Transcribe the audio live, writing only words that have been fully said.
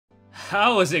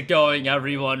How is it going,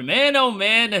 everyone? Man, oh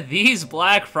man, these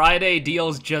Black Friday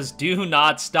deals just do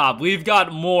not stop. We've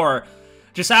got more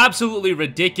just absolutely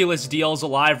ridiculous deals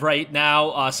alive right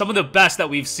now. Some of the best that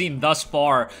we've seen thus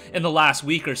far in the last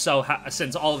week or so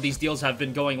since all of these deals have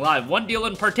been going live. One deal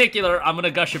in particular I'm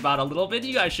gonna gush about a little bit.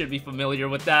 You guys should be familiar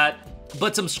with that.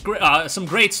 But some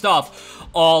great stuff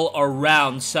all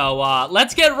around. So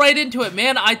let's get right into it,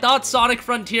 man. I thought Sonic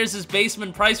Frontiers'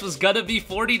 basement price was gonna be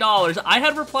 $40. I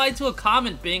had replied to a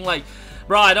comment being like,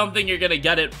 bro, I don't think you're gonna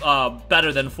get it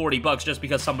better than 40 bucks just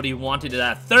because somebody wanted it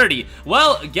at 30.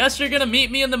 Well, guess you're gonna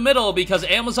meet me in the middle because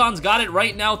Amazon's got it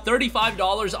right now,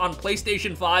 $35 on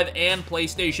PlayStation 5 and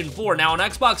PlayStation 4. Now, on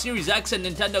Xbox Series X and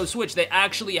Nintendo Switch, they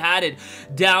actually had it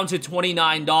down to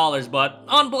 $29, but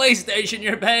on PlayStation,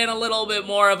 you're paying a little bit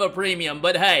more of a premium.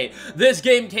 But hey, this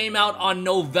game came out on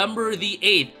November the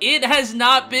 8th. It has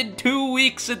not been 2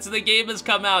 weeks since the game has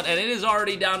come out, and it is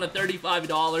already down to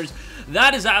 $35.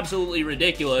 That is absolutely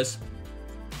ridiculous.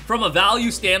 From a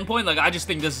value standpoint, like, I just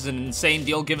think this is an insane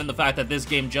deal given the fact that this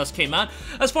game just came out.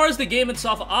 As far as the game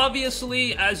itself,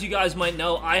 obviously, as you guys might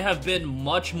know, I have been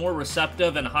much more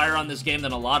receptive and higher on this game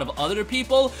than a lot of other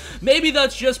people. Maybe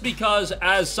that's just because,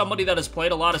 as somebody that has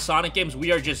played a lot of Sonic games,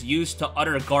 we are just used to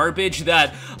utter garbage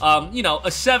that, you know,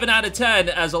 a 7 out of 10,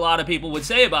 as a lot of people would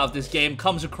say about this game,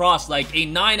 comes across like a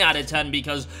 9 out of 10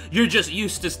 because you're just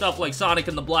used to stuff like Sonic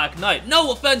and the Black Knight.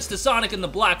 No offense to Sonic and the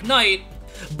Black Knight,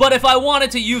 but if I wanted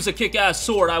to use a kick-ass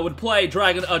sword, I would play a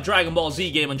Dragon Ball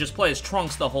Z game and just play as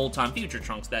Trunks the whole time. Future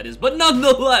Trunks, that is. But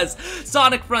nonetheless,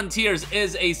 Sonic Frontiers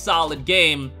is a solid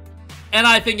game. And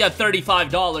I think at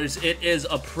 $35, it is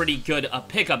a pretty good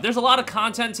pickup. There's a lot of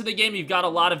content to the game. You've got a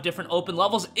lot of different open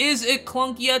levels. Is it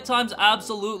clunky at times?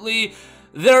 Absolutely.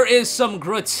 There is some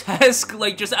grotesque,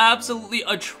 like, just absolutely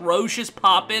atrocious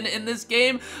pop-in in this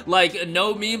game. Like,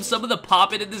 no meme, some of the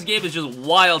pop-in in this game is just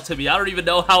wild to me. I don't even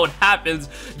know how it happens,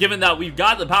 given that we've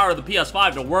got the power of the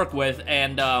PS5 to work with,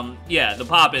 and, yeah, the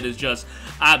pop-in is just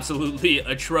absolutely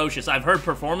atrocious. I've heard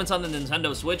performance on the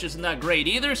Nintendo Switch isn't that great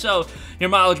either, so your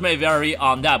mileage may vary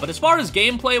on that. But as far as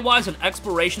gameplay-wise and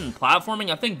exploration and platforming,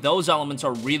 I think those elements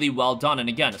are really well done. And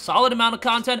again, a solid amount of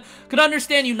content. Could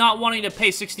understand you not wanting to pay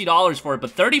 $60 for it, but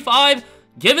 $35,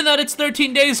 given that it's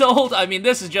 13 days old, I mean,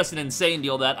 this is just an insane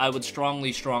deal that I would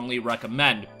strongly, strongly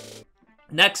recommend.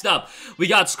 Next up, we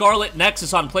got SCARLET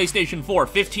NEXUS on PlayStation 4,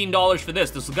 $15 for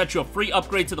this. This will get you a free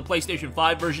upgrade to the PlayStation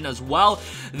 5 version as well.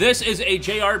 This is a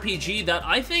JRPG that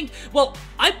I think, well,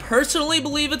 I personally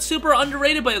believe it's super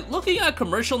underrated, but looking at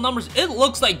commercial numbers, it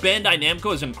looks like Bandai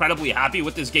Namco is incredibly happy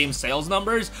with this game's sales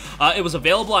numbers. It was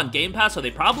available on Game Pass, so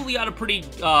they probably got a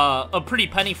pretty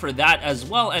penny for that as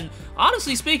well. And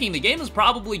honestly speaking, the game is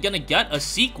probably gonna get a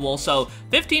sequel, so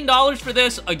 $15 for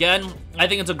this. Again, I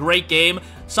think it's a great game.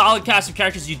 Solid cast of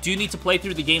characters. You do need to play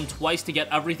through the game twice to get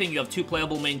everything. You have 2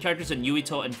 playable main characters in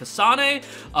Yuito and Kasane.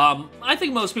 I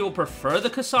think most people prefer the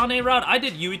Kasane route. I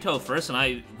did Yuito first, and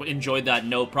I enjoyed that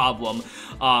no problem.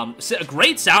 A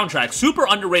great soundtrack. Super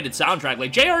underrated soundtrack.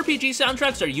 Like, JRPG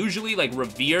soundtracks are usually, like,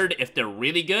 revered if they're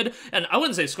really good. And I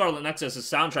wouldn't say SCARLET NEXUS'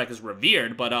 soundtrack is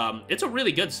revered, but it's a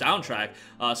really good soundtrack.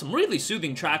 Some really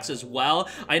soothing tracks as well.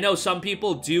 I know some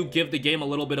people do give the game a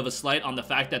little bit of a slight on the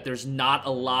fact that there's not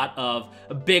a lot of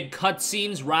big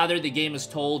cutscenes. Rather, the game is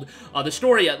told, the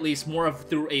story at least, more of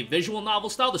through a visual novel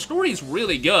style. The story is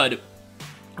really good.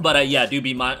 But, yeah, do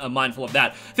be mindful of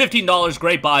that. $15,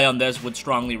 great buy on this, would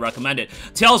strongly recommend it.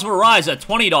 Tales of Arise at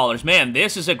 $20. Man,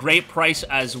 this is a great price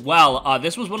as well.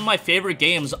 This was one of my favorite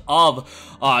games of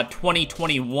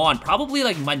 2021. Probably,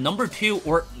 like, my number 2,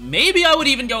 or maybe I would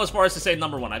even go as far as to say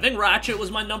number 1. I think Ratchet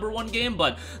was my number 1 game,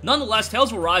 but nonetheless,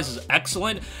 Tales of Arise is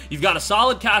excellent. You've got a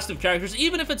solid cast of characters,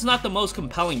 even if it's not the most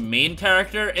compelling main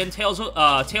character in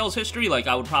Tales history. Like,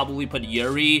 I would probably put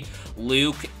Yuri,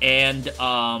 Luke, and,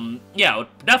 yeah, I would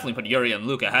definitely put Yuri and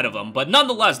Luke ahead of them, but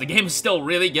nonetheless, the game is still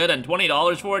really good, and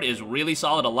 $20 for it is really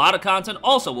solid. A lot of content.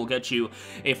 Also will get you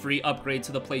a free upgrade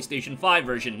to the PlayStation 5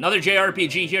 version. Another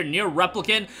JRPG here, Nier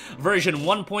Replicant, version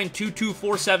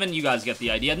 1.2247. You guys get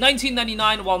the idea.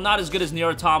 $19.99. While not as good as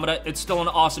Nier Automata, it's still an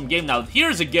awesome game. Now,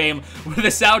 here's a game where the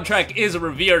soundtrack is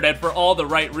revered, and for all the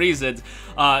right reasons.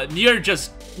 Nier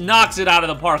just knocks it out of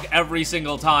the park every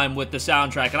single time with the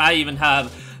soundtrack, and I even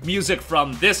have music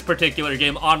from this particular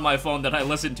game on my phone that I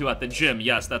listen to at the gym.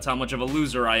 Yes, that's how much of a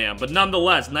loser I am. But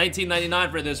nonetheless,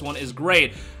 $19.99 for this one is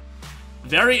great.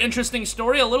 Very interesting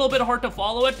story, a little bit hard to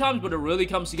follow at times, but it really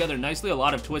comes together nicely. A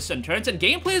lot of twists and turns, and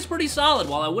gameplay is pretty solid.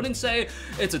 While I wouldn't say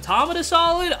it's Automata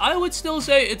solid, I would still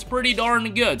say it's pretty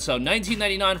darn good. So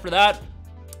 $19.99 for that.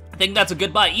 think that's a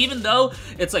good buy, even though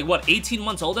it's like, what, 18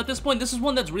 months old at this point? This is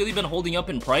one that's really been holding up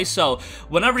in price, so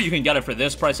whenever you can get it for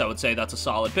this price, I would say that's a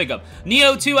solid pickup.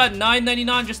 Nioh 2 at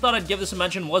 $9.99, just thought I'd give this a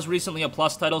mention, was recently a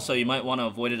plus title, so you might want to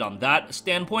avoid it on that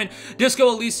standpoint. Disco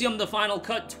Elysium, the final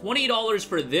cut, $20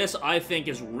 for this, I think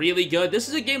is really good. This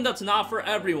is a game that's not for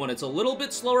everyone. It's a little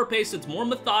bit slower paced, it's more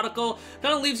methodical,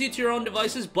 kind of leaves you to your own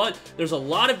devices, but there's a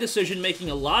lot of decision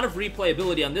making, a lot of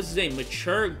replayability, and this is a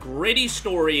mature, gritty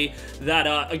story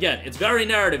that, again, it's very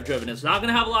narrative driven. It's not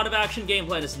going to have a lot of action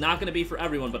gameplay, and it's not going to be for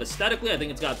everyone, but aesthetically, I think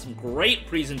it's got some great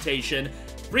presentation.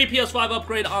 Free PS5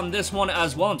 upgrade on this one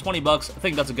as well, and 20 bucks. I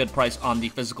think that's a good price on the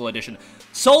physical edition.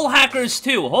 Soul Hackers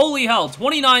 2, holy hell,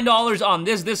 $29 on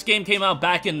this. This game came out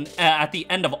back in at the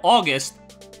end of August.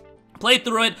 Played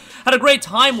through it, had a great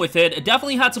time with it. It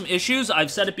definitely had some issues, I've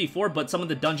said it before, but some of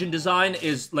the dungeon design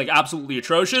is, like, absolutely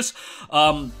atrocious.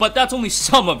 But that's only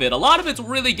some of it. A lot of it's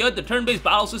really good. The turn-based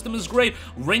battle system is great.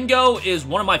 Ringo is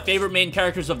one of my favorite main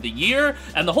characters of the year,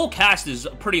 and the whole cast is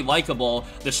pretty likable.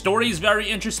 The story is very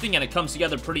interesting, and it comes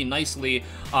together pretty nicely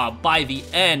by the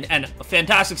end, and a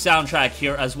fantastic soundtrack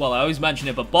here as well. I always mention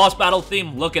it, but boss battle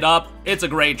theme, look it up. It's a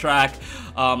great track.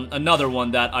 Another one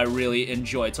that I really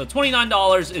enjoyed. So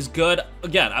 $29 is good.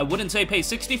 Again, I wouldn't say pay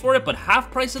 $60 for it, but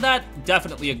half price of that,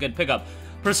 definitely a good pickup.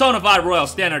 Persona 5 Royal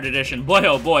Standard Edition. Boy,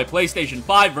 oh boy, PlayStation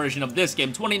 5 version of this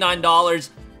game, $29.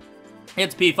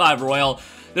 It's P5 Royal.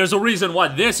 There's a reason why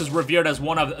this is revered as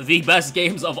one of the best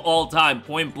games of all time,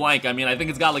 point blank. I mean, I think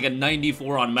it's got like a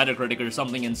 94 on Metacritic or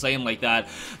something insane like that.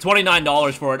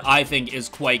 $29 for it, I think, is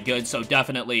quite good, so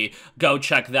definitely go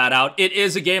check that out. It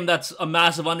is a game that's a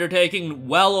massive undertaking,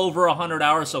 well over 100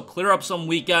 hours, so clear up some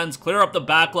weekends, clear up the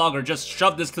backlog, or just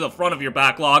shove this to the front of your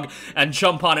backlog and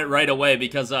jump on it right away,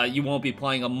 because you won't be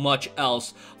playing much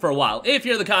else for a while. If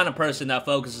you're the kind of person that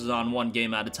focuses on one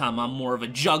game at a time, I'm more of a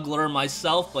juggler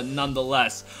myself, but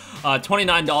nonetheless,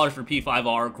 $29 for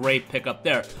P5R, great pickup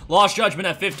there. Lost Judgment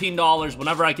at $15,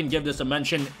 whenever I can give this a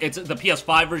mention. It's the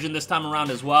PS5 version this time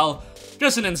around as well.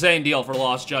 Just an insane deal for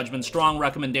Lost Judgment, strong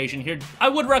recommendation here. I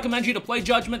would recommend you to play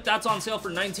Judgment, that's on sale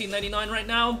for $19.99 right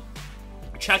now.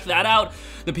 Check that out,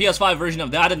 the PS5 version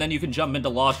of that, and then you can jump into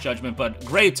Lost Judgment. But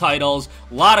great titles,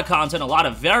 a lot of content, a lot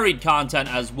of varied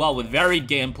content as well with varied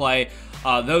gameplay.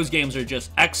 Those games are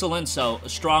just excellent, so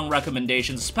strong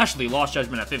recommendations, especially Lost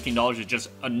Judgment at $15 is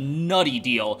just a nutty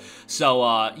deal. So,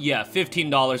 yeah,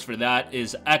 $15 for that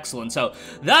is excellent. So,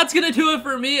 that's gonna do it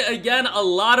for me. Again, a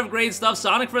lot of great stuff.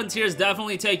 Sonic Frontier is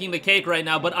definitely taking the cake right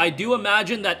now, but I do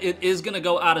imagine that it is gonna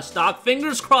go out of stock.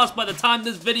 Fingers crossed by the time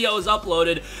this video is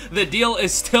uploaded, the deal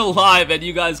is still live and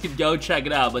you guys can go check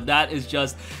it out, but that is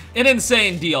just an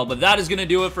insane deal. But that is going to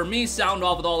do it for me. Sound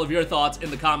off with all of your thoughts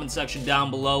in the comment section down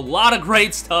below. A lot of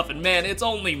great stuff, and man, it's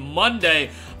only Monday.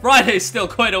 Friday's still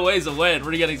quite a ways away, and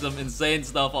we're getting some insane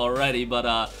stuff already,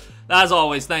 but as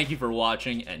always, thank you for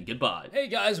watching, and goodbye. Hey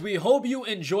guys, we hope you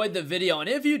enjoyed the video, and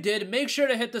if you did, make sure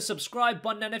to hit the subscribe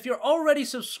button, and if you're already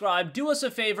subscribed, do us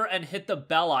a favor and hit the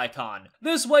bell icon.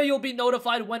 This way you'll be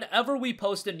notified whenever we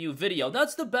post a new video.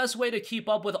 That's the best way to keep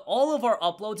up with all of our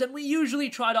uploads, and we usually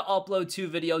try to upload 2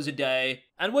 videos a day.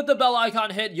 And with the bell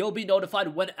icon hit, you'll be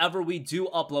notified whenever we do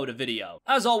upload a video.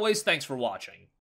 As always, thanks for watching.